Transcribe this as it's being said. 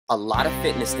A lot of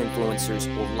fitness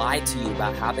influencers will lie to you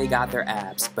about how they got their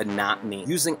abs, but not me.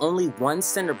 Using only one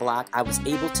cinder block, I was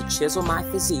able to chisel my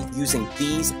physique using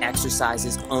these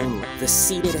exercises only. The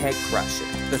seated head crusher.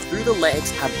 The through the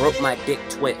legs, I broke my dick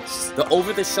twist. The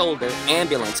over the shoulder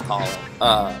ambulance call,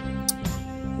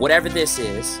 whatever this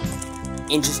is,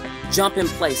 and just jump in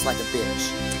place like a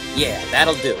bitch. Yeah,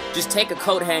 that'll do. Just take a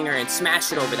coat hanger and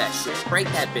smash it over that shit. Break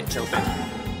that bitch open.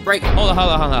 Break it. Hold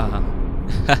on.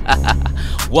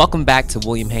 Welcome back to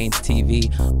William Haynes TV.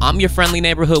 I'm your friendly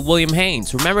neighborhood William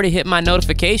Haynes. Remember to hit my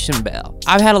notification bell.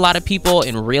 I've had a lot of people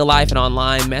in real life and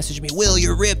online message me, Will,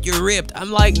 you're ripped, you're ripped. I'm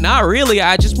like, not really.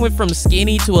 I just went from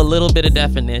skinny to a little bit of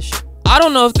definition. I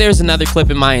don't know if there's another clip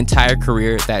in my entire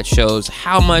career that shows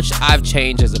how much I've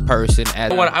changed as a person.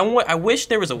 I wish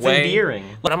there was a way. Endearing.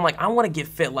 But I'm like, I want to get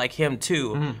fit like him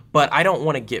too, but I don't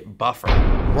want to get buffer.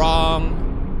 Wrong.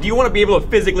 Do you want to be able to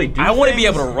physically do I want to things? be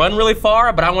able to run really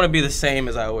far, but I want to be the same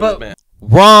as I always been.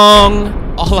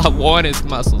 Wrong. All I want is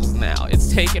muscles now.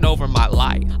 It's taken over my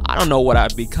life. I don't know what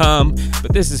I've become,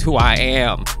 but this is who I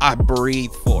am. I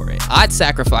breathe for it. I'd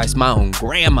sacrifice my own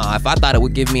grandma if I thought it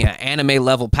would give me an anime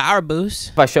level power boost.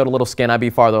 If I showed a little skin, I'd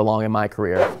be farther along in my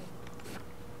career.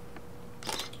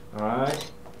 All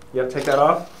right. Yep, take that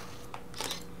off.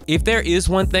 If there is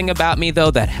one thing about me though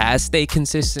that has stayed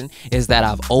consistent, is that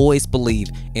I've always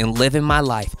believed in living my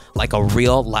life like a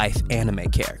real life anime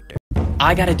character.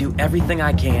 I gotta do everything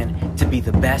I can to be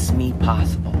the best me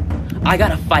possible. I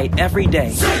gotta fight every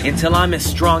day until I'm as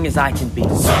strong as I can be.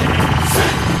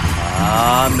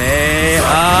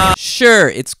 Sure,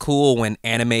 it's cool when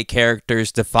anime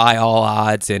characters defy all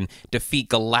odds and defeat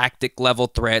galactic level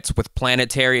threats with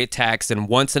planetary attacks and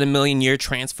once-in-a-million-year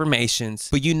transformations.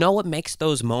 But you know what makes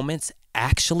those moments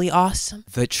actually awesome?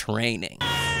 The training.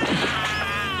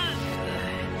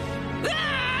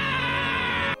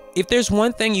 If there's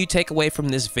one thing you take away from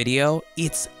this video,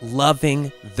 it's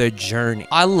loving the journey.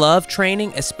 I love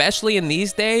training, especially in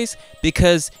these days,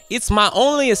 because it's my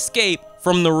only escape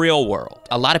from the real world.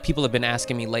 A lot of people have been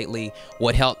asking me lately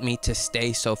what helped me to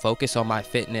stay so focused on my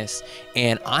fitness,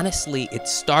 and honestly, it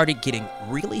started getting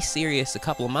really serious a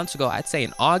couple of months ago. I'd say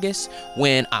in August,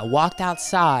 when I walked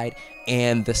outside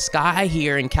and the sky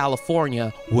here in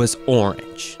California was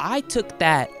orange. I took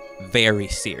that very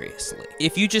seriously.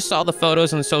 If you just saw the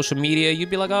photos on social media,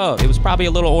 you'd be like, oh, it was probably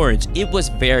a little orange. It was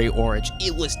very orange.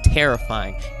 It was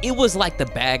terrifying. It was like the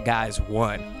Bad Guys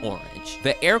 1 orange.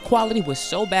 The air quality was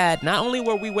so bad, not only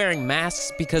were we wearing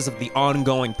masks because of the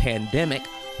ongoing pandemic,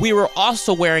 we were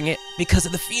also wearing it because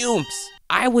of the fumes.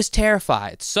 I was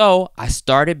terrified, so I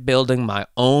started building my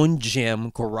own gym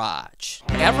garage.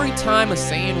 Every time a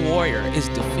Saiyan warrior is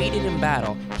defeated in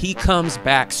battle, he comes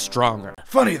back stronger.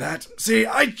 Funny that. See,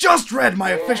 I just read my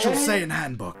official Saiyan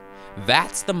handbook.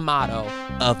 That's the motto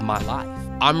of my life.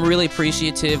 I'm really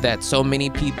appreciative that so many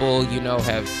people, you know,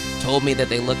 have told me that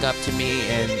they look up to me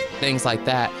and things like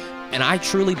that. And I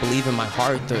truly believe in my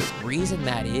heart the reason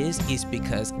that is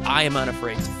because I am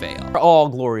unafraid to fail. All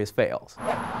glorious fails.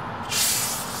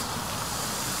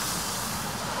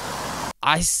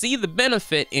 I see the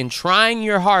benefit in trying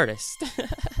your hardest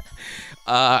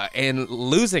and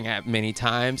losing at many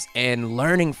times and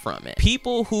learning from it.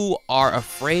 People who are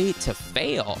afraid to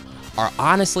fail are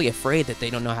honestly afraid that they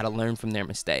don't know how to learn from their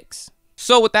mistakes.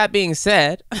 So with that being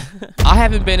said, I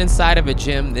haven't been inside of a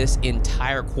gym this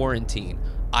entire quarantine.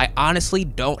 I honestly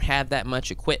don't have that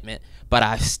much equipment, but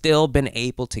I've still been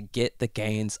able to get the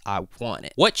gains I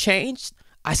wanted. What changed?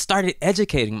 I started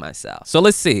educating myself. So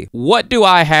let's see, what do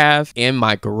I have in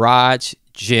my garage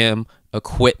gym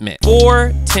equipment?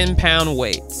 4 10-pound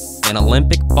weights, an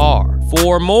Olympic bar,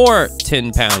 4 more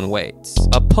 10-pound weights,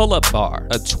 a pull-up bar,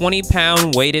 a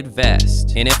 20-pound weighted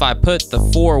vest, and if I put the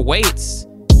 4 weights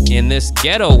in this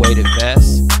ghetto weighted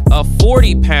vest, a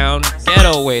 40-pound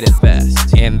ghetto weighted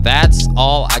vest, and that's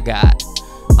all I got.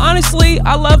 Honestly,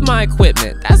 I love my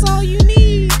equipment. That's all you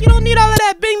need. You don't need all of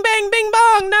that bing bang bing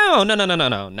bong.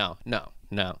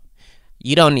 No.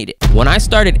 You don't need it. When I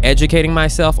started educating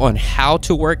myself on how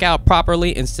to work out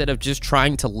properly instead of just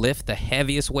trying to lift the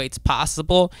heaviest weights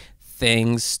possible,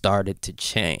 things started to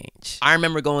change. I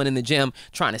remember going in the gym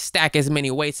trying to stack as many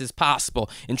weights as possible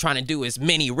and trying to do as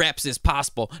many reps as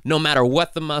possible, no matter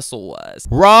what the muscle was.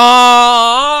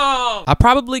 Wrong! I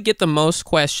probably get the most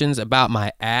questions about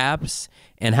my abs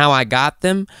and how I got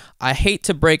them. I hate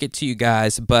to break it to you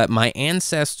guys, but my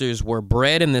ancestors were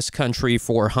bred in this country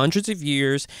for hundreds of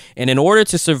years, and in order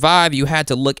to survive, you had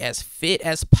to look as fit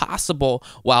as possible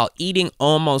while eating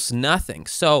almost nothing.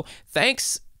 So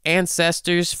thanks,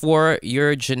 ancestors, for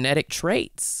your genetic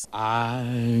traits.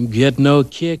 I get no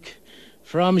kick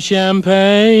from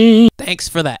Champagne. Thanks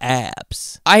for the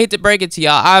abs. I hate to break it to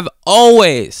y'all, I've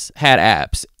always had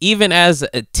abs. Even as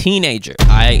a teenager,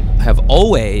 I have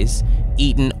always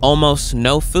eaten almost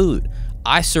no food.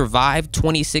 I survived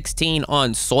 2016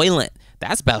 on Soylent.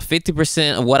 That's about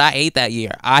 50% of what I ate that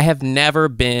year. I have never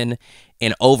been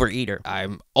an overeater.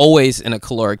 I'm always in a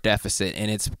caloric deficit,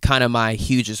 and it's kind of my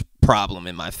hugest problem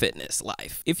in my fitness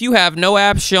life. If you have no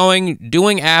abs showing,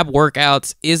 doing ab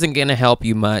workouts isn't gonna help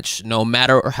you much, no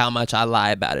matter how much I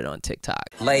lie about it on TikTok.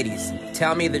 Ladies,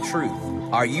 tell me the truth.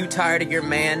 Are you tired of your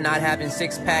man not having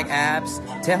six-pack abs?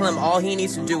 Tell him all he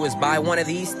needs to do is buy one of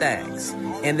these things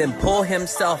and then pull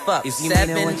himself up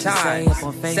 7 times.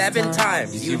 7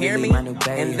 times, you hear me?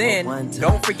 And then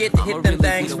don't forget to hit them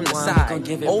things from the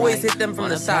side. Always hit them from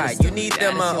the side. You need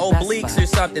them obliques or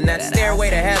something, that stairway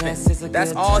to heaven.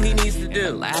 That's all he needs to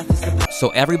do. So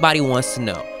everybody wants to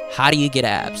know, how do you get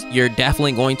abs? You're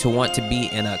definitely going to want to be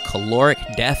in a caloric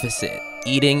deficit,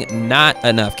 eating not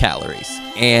enough calories.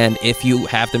 And if you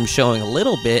have them showing a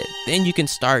little bit, then you can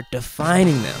start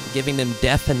defining them, giving them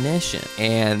definition.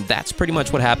 And that's pretty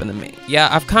much what happened to me. Yeah,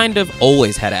 I've kind of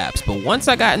always had abs, but once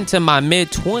I got into my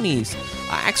mid-20s,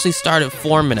 I actually started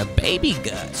forming a baby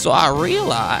gut. So I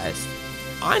realized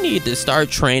I need to start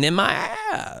training my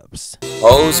abs.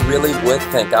 Hoes really would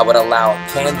think I would allow a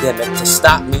pandemic to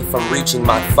stop me from reaching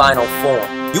my final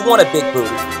form. You want a big booty?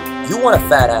 You want a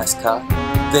fat ass cock?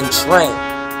 Then train,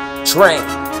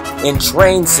 and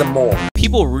train some more.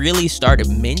 People really started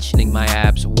mentioning my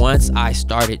abs once I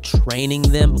started training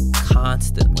them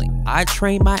constantly. I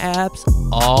train my abs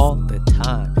all the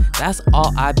time. That's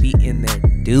all I be in there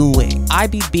doing. I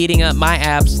be beating up my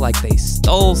abs like they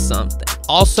stole something.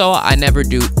 Also, I never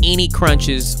do any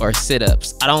crunches or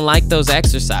sit-ups. I don't like those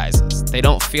exercises. They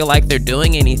don't feel like they're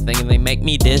doing anything and they make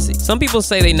me dizzy. Some people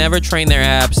say they never train their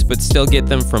abs but still get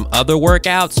them from other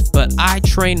workouts, but I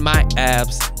train my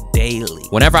abs daily.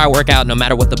 Whenever I work out, no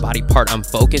matter what the body part I'm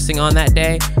focusing on that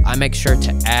day, I make sure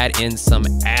to add in some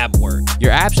ab work.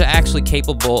 Your abs are actually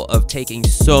capable of taking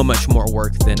so much more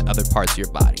work than other parts of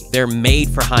your body. They're made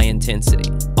for high intensity.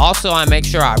 Also, I make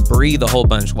sure I breathe a whole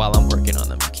bunch while I'm working on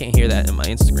them. You can't hear that in my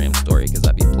Instagram story because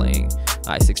I be playing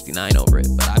I-69 over it,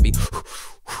 but I be...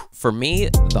 For me,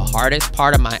 the hardest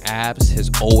part of my abs has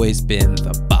always been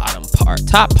the bottom part.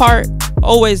 Top part,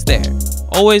 always there.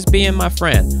 Always being my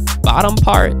friend. Bottom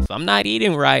part, if I'm not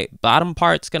eating right, bottom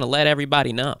part's gonna let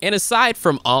everybody know. And aside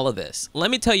from all of this,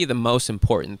 let me tell you the most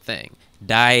important thing.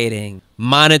 Dieting,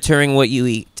 monitoring what you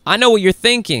eat. I know what you're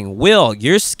thinking. Will,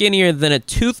 you're skinnier than a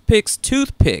toothpick's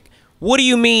toothpick. What do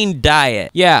you mean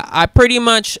diet? Yeah, I pretty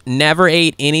much never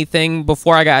ate anything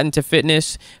before I got into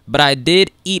fitness, but I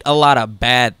did eat a lot of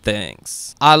bad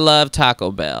things. I love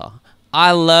Taco Bell.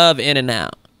 I love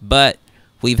In-N-Out, but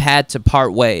we've had to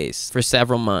part ways for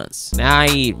several months. Now I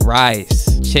eat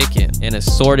rice, chicken, and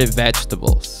assorted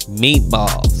vegetables,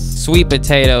 meatballs, sweet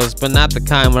potatoes, but not the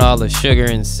kind with all the sugar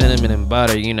and cinnamon and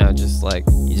butter, you know, just like,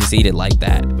 you just eat it like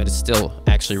that. But it's still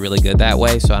actually really good that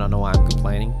way, so I don't know why I'm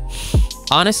complaining.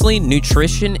 Honestly,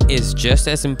 nutrition is just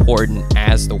as important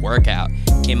as the workout.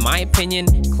 In my opinion,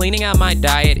 cleaning out my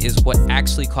diet is what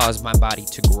actually caused my body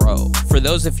to grow. For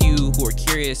those of you who are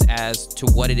curious as to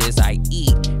what it is I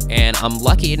eat, and I'm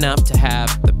lucky enough to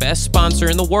have the best sponsor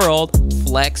in the world,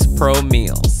 FlexPro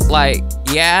Meals. Like,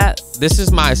 yeah, this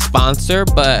is my sponsor,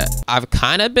 but I've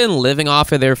kind of been living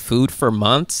off of their food for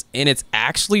months, and it's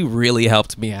actually really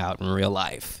helped me out in real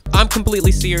life. I'm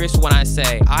completely serious when I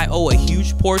say I owe a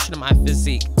huge portion of my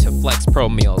physique to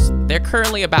FlexPro Meals. They're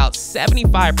currently about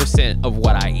 75% of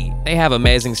what I eat. They have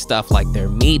amazing stuff like their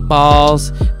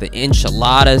meatballs, the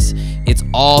enchiladas. It's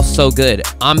all so good.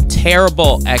 I'm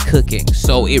terrible at cooking,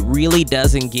 so it really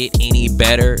doesn't get any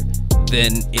better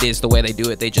than it is the way they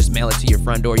do it. They just mail it to your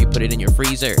front door, you put it in your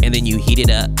freezer, and then you heat it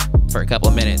up for a couple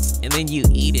of minutes, and then you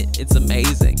eat it. It's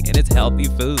amazing, and it's healthy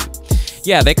food.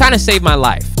 Yeah, they kind of saved my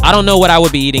life. I don't know what I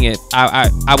would be eating it.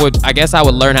 I guess I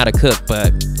would learn how to cook,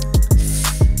 but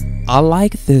I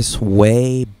like this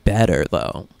way better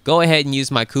though. Go ahead and use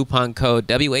my coupon code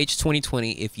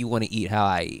WH2020 if you want to eat how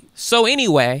I eat. So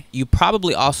anyway, you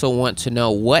probably also want to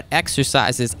know what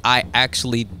exercises I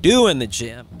actually do in the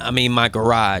gym. I mean, my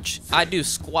garage. I do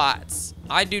squats.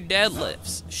 I do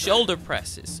deadlifts, shoulder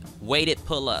presses, weighted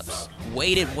pull-ups,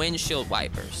 weighted windshield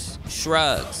wipers,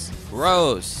 shrugs,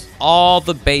 rows, all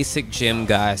the basic gym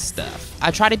guy stuff.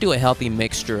 I try to do a healthy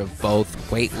mixture of both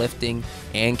weightlifting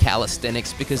and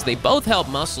calisthenics because they both help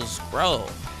muscles grow.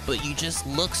 but you just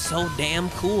look so damn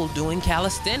cool doing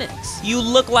calisthenics. You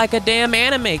look like a damn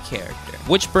anime character.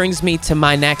 Which brings me to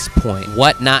my next point,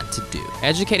 what not to do.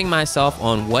 Educating myself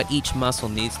on what each muscle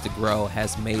needs to grow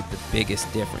has made the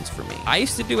biggest difference for me. I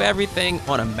used to do everything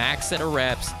on a max set of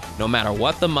reps, no matter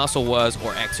what the muscle was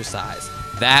or exercise.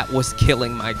 That was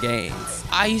killing my gains.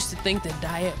 I used to think that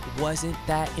diet wasn't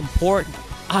that important.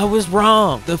 I was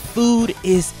wrong. The food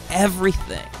is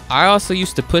everything. I also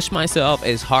used to push myself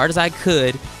as hard as I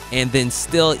could and then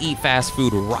still eat fast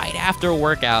food right after a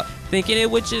workout, thinking it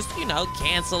would just,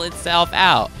 cancel itself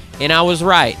out. And I was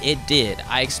right, it did.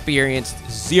 I experienced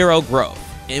zero growth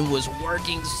and was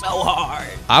working so hard.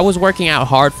 I was working out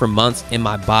hard for months and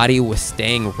my body was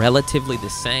staying relatively the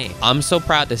same. I'm so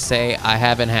proud to say I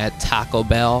haven't had Taco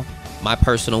Bell, my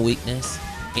personal weakness,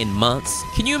 in months.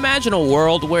 Can you imagine a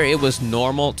world where it was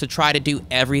normal to try to do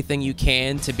everything you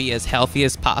can to be as healthy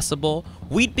as possible?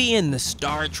 We'd be in the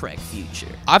Star Trek future.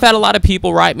 I've had a lot of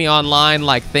people write me online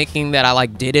thinking that I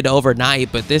did it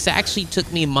overnight, but this actually took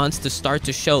me months to start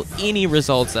to show any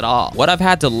results at all. What I've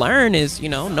had to learn is,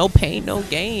 no pain, no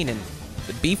gain, and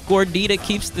the beef gordita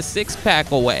keeps the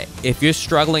six-pack away. If you're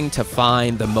struggling to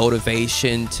find the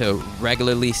motivation to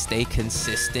regularly stay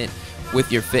consistent with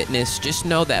your fitness, just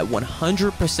know that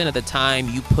 100% of the time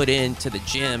you put into the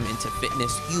gym, into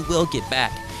fitness, you will get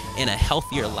back in a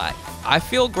healthier life. I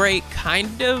feel great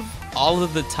kind of all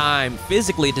of the time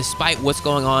physically, despite what's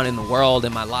going on in the world,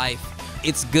 in my life.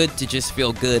 It's good to just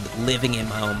feel good living in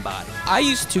my own body. I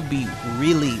used to be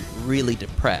really, really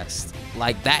depressed.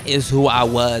 That is who I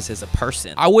was as a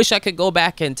person. I wish I could go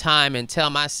back in time and tell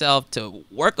myself to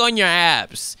work on your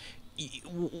abs.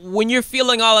 When you're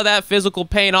feeling all of that physical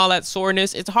pain, all that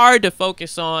soreness, it's hard to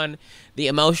focus on the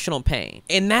emotional pain.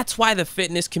 And that's why the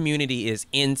fitness community is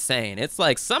insane. It's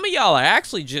some of y'all are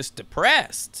actually just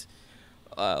depressed.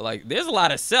 There's a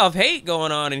lot of self-hate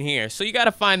going on in here. So you got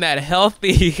to find that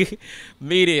healthy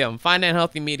medium. Find that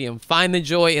healthy medium. Find the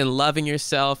joy in loving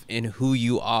yourself and who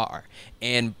you are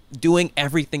and doing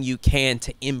everything you can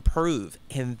to improve.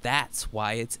 And that's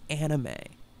why it's anime.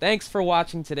 Thanks for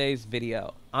watching today's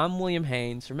video. I'm William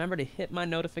Haynes. Remember to hit my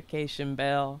notification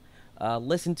bell.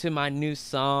 Listen to my new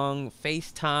song,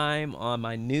 FaceTime, on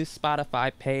my new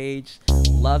Spotify page.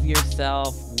 Love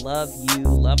yourself, love you,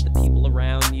 love the people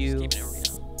around you. Just keeping it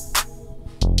real.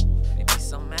 They'd be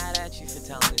so mad at you for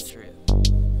telling the truth.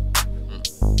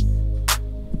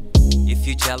 If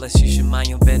you jealous, you should mind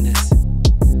your business.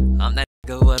 I'm that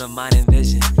nigga with a mind and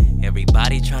vision.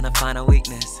 Everybody trying to find a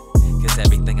weakness. Cause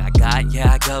everything I got,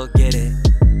 yeah, I go get it.